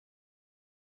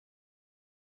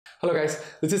Hello guys,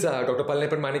 this is Dr.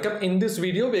 Palaniappan Manickam. In this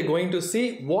video, we're going to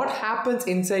see what happens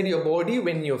inside your body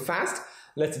when you fast.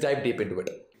 Let's dive deep into it.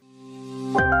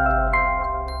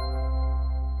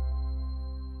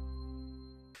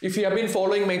 If you have been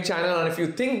following my channel and if you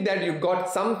think that you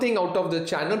got something out of the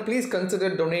channel, please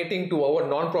consider donating to our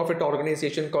non-profit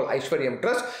organization called Aishwaryam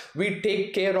Trust. We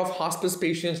take care of hospice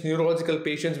patients, neurological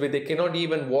patients where they cannot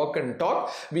even walk and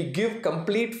talk. We give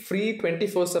complete free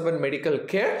 24/7 medical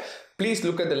care. Please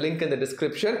look at the link in the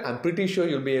description. I'm pretty sure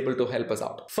you'll be able to help us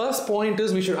out. First point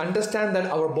is we should understand that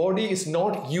our body is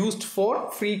not used for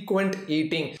frequent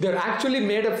eating. They're actually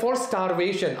made up for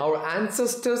starvation. Our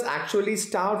ancestors actually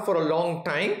starved for a long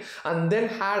time and then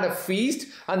had a feast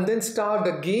and then starved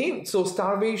again. So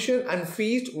starvation and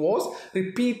feast was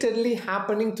repeatedly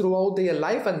happening throughout their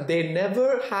life and they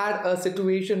never had a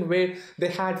situation where they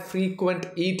had frequent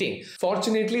eating.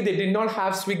 Fortunately, they did not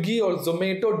have Swiggy or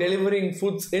Zomato delivering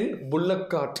foods in bullock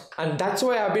cart, and that's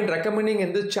why I've been recommending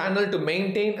in this channel to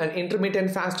maintain an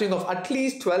intermittent fasting of at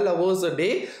least 12 hours a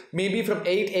day, maybe from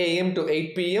 8 a.m. to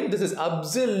 8 p.m. This is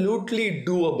absolutely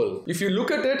doable. If you look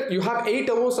at it, you have 8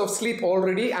 hours of sleep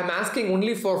already. I'm asking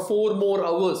only for 4 more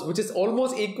hours, which is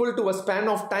almost equal to a span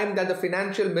of time that the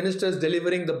financial minister is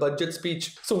delivering the budget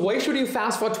speech. So why should you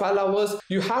fast for 12 hours?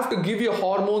 You have to give your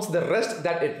hormones the rest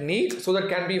that it needs so that it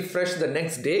can be fresh the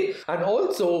next day. And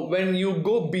also when you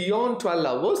go beyond 12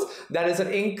 hours, there is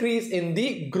an increase in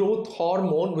the growth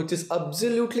hormone, which is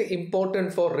absolutely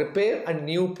important for repair and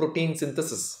new protein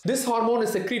synthesis. This hormone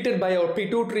is secreted by our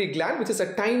pituitary gland, which is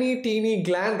a teeny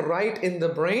gland right in the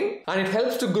brain, and it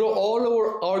helps to grow all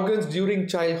our organs during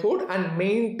childhood and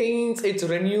maintains its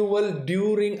renewal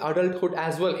during adulthood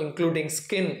as well, including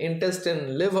skin,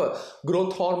 intestine, liver.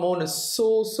 Growth hormone is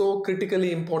so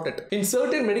critically important. In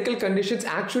certain medical conditions,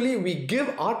 actually we give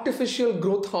artificial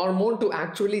growth hormone to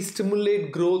actually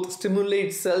stimulate growth,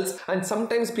 stimulate cells, and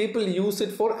sometimes people use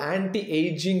it for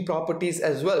anti-aging properties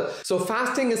as well. So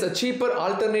fasting is a cheaper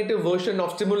alternative version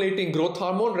of stimulating growth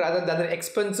hormone rather than an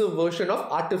expensive version of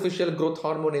artificial growth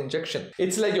hormone injection.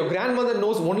 It's like your grandmother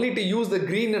knows only to use the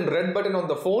green and red button on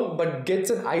the phone but gets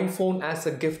an iPhone as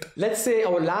a gift. Let's say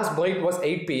our last bite was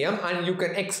 8 p.m. and you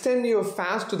can extend your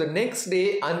fast to the next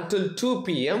day until 2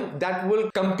 p.m. That will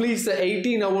complete the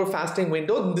 18-hour fasting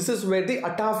window. This is where the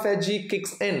autophagy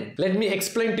kicks in. Let me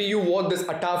explain to you what this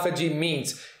autophagy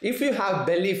means. If you have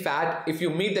belly fat, if you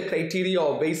meet the criteria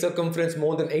of waist circumference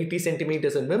more than 80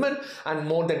 centimeters in women and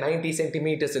more than 90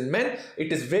 centimeters in men,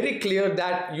 it is very clear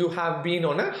that you have been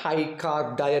on a high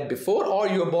carb diet before, or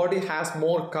your body has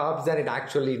more carbs than it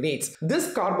actually needs.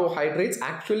 This carbohydrates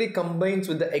actually combines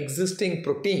with the existing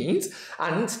proteins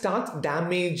and starts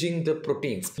damaging the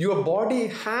proteins. Your body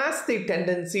has the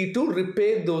tendency to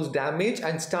repair those damage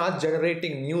and start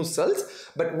generating new cells,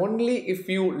 but only if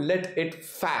you let it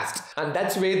fast. And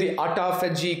that's where the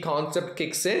autophagy concept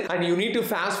kicks in, and you need to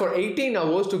fast for 18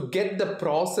 hours to get the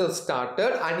process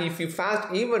started. And if you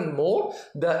fast even more,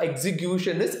 the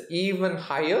execution is even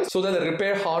higher so that the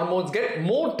repair hormones get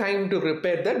more time to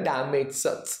repair the damaged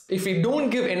cells. If we don't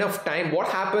give enough time, what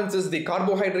happens is the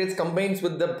carbohydrates combines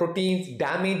with the proteins,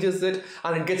 damages it,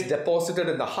 and it gets deposited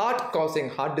in the heart, causing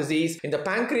heart disease, in the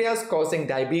pancreas causing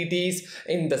diabetes,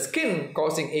 in the skin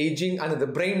causing aging, and in the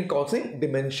brain causing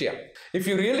dementia. If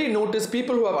you really notice,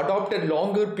 people who have adopted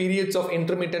longer periods of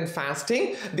intermittent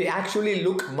fasting, they actually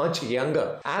look much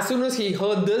younger. As soon as he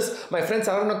heard this, my friend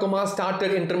Saravana Kumar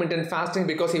started intermittent fasting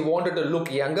because he wanted to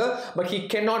look younger, but he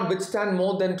cannot withstand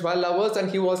more than 12 hours and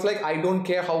he was like, I don't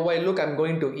care how I look, I'm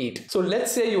going to eat. So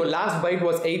let's say your last bite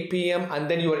was 8 p.m. and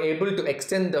then you are able to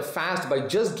extend the fast by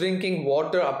just drinking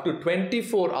water up to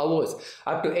 24 hours,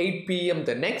 up to 8 p.m.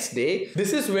 the next day.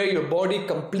 This is where your body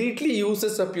completely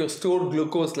uses up your stored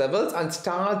glucose levels and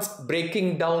starts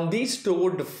breaking down the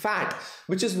stored fat,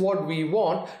 which is what we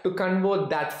want to convert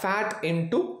that fat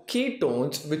into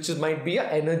ketones, which might be an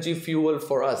energy fuel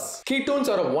for us. Ketones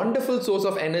are a wonderful source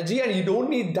of energy and you don't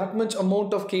need that much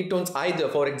amount of ketones either.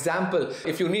 For example,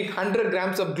 if you need 100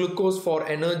 grams of glucose for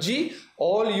energy,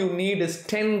 all you need is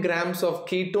 10 grams of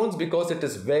ketones because it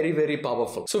is very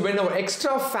powerful. So when our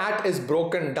extra fat is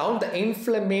broken down, the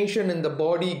inflammation in the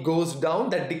body goes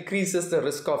down. That decreases the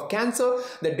risk of cancer,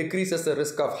 that decreases the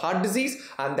risk of heart disease,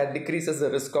 and that decreases the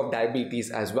risk of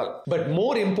diabetes as well. But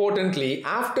more importantly,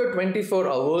 after 24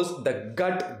 hours, hours, the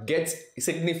gut gets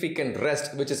significant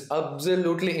rest, which is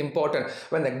absolutely important.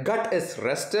 When the gut is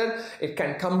rested, it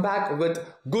can come back with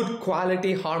good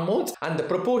quality hormones, and the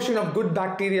proportion of good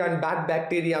bacteria and bad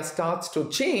bacteria starts to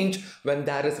change when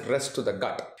there is rest to the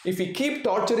gut. If we keep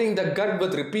torturing the gut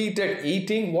with repeated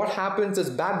eating, what happens is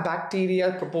bad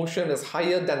bacteria proportion is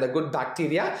higher than the good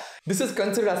bacteria. This is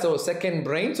considered as our second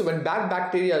brain. So when bad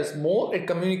bacteria is more, it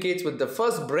communicates with the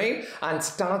first brain and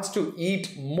starts to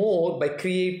eat more by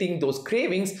creating those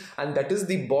cravings, and that is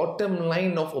the bottom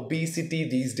line of obesity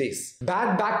these days.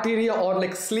 Bad bacteria are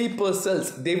like sleeper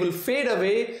cells. They will fade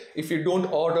away if you don't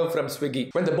order from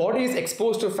Swiggy. When the body is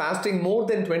exposed to fasting more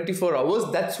than 24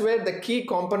 hours, that's where the key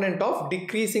component of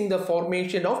decreasing the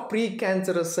formation of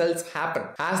precancerous cells happen.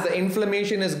 As the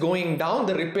inflammation is going down,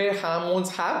 the repair hormones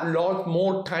have a lot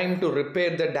more time to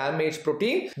repair the damaged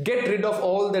protein, get rid of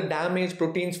all the damaged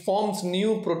proteins, forms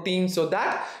new proteins, so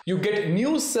that you get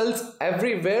new cells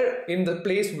everywhere in the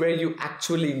place where you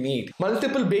actually need.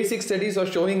 Multiple basic studies are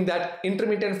showing that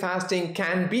intermittent fasting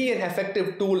can be an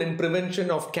effective tool in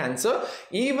prevention of cancer.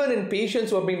 Even in patients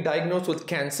who have been diagnosed with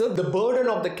cancer, the burden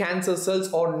of the cancer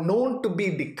cells are known to be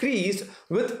decreased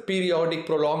with periodic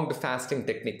prolonged fasting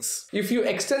techniques. If you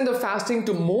extend the fasting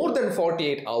to more than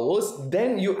 48 hours,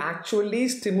 then you actually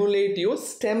stimulate your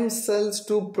stem cells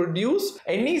to produce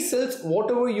any cells,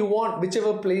 whatever you want,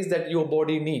 whichever place that your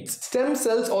body needs. Stem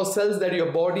cells are cells that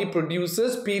your body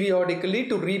produces periodically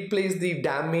to replace the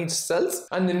damaged cells,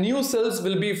 and the new cells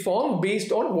will be formed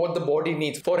based on what the body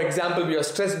needs. For example, we are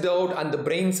stressed out and the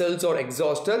brain cells are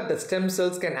exhausted, the stem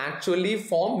cells can actually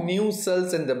form new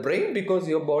cells in the brain because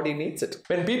your body needs it.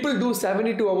 When people do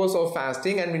 72 hours of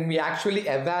fasting, and when we actually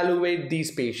evaluate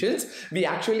these patients, we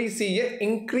actually see an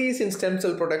increase in stem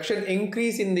cell production,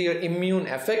 increase in their immune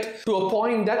effect, to a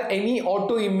point that any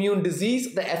autoimmune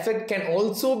disease, the effect can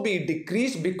also be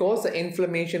decreased because the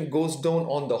inflammation goes down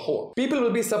on the whole. People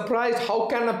will be surprised how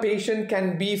can a patient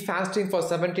can be fasting for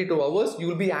 72 hours. You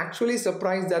will be actually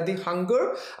surprised that the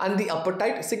hunger and the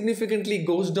appetite significantly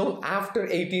goes down after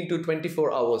 18 to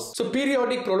 24 hours. So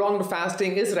periodic prolonged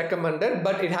fasting is recommended,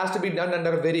 but it has to be done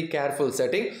under a very careful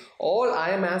setting. All I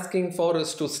am asking for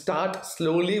is to start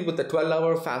slowly with a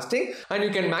 12-hour fasting, and you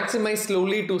can maximize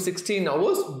slowly to 16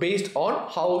 hours based on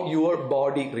how your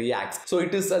body reacts. So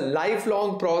it is a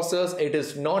lifelong process. It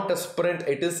is not a sprint.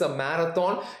 It is a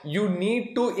marathon. You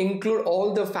need to include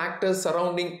all the factors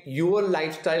surrounding your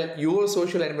lifestyle, your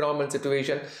social environment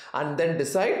situation, and then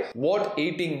decide what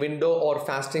eating window or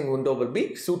fasting window will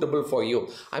be suitable for you.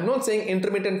 I'm not saying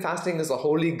intermittent fasting is a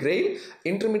holy grail.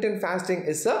 Intermittent fasting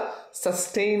is a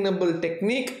sustainable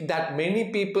technique that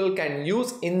many people can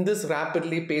use in this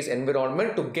rapidly paced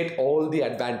environment to get all the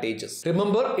advantages.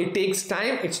 Remember, it takes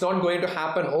time. It's not going to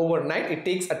happen overnight. It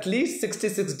takes at least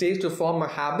 66 days to form a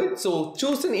habit. So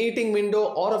choose an eating window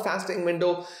or a fasting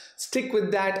window. Stick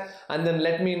with that and then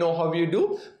let me know how you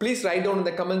do. Please write down in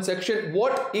the comment section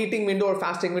what eating window or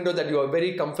fasting window that you are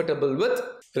very comfortable with.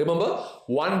 Remember,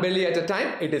 one belly at a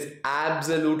time. It is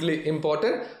absolutely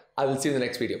important. I will see you in the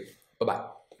next video.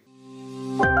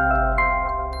 Bye-bye.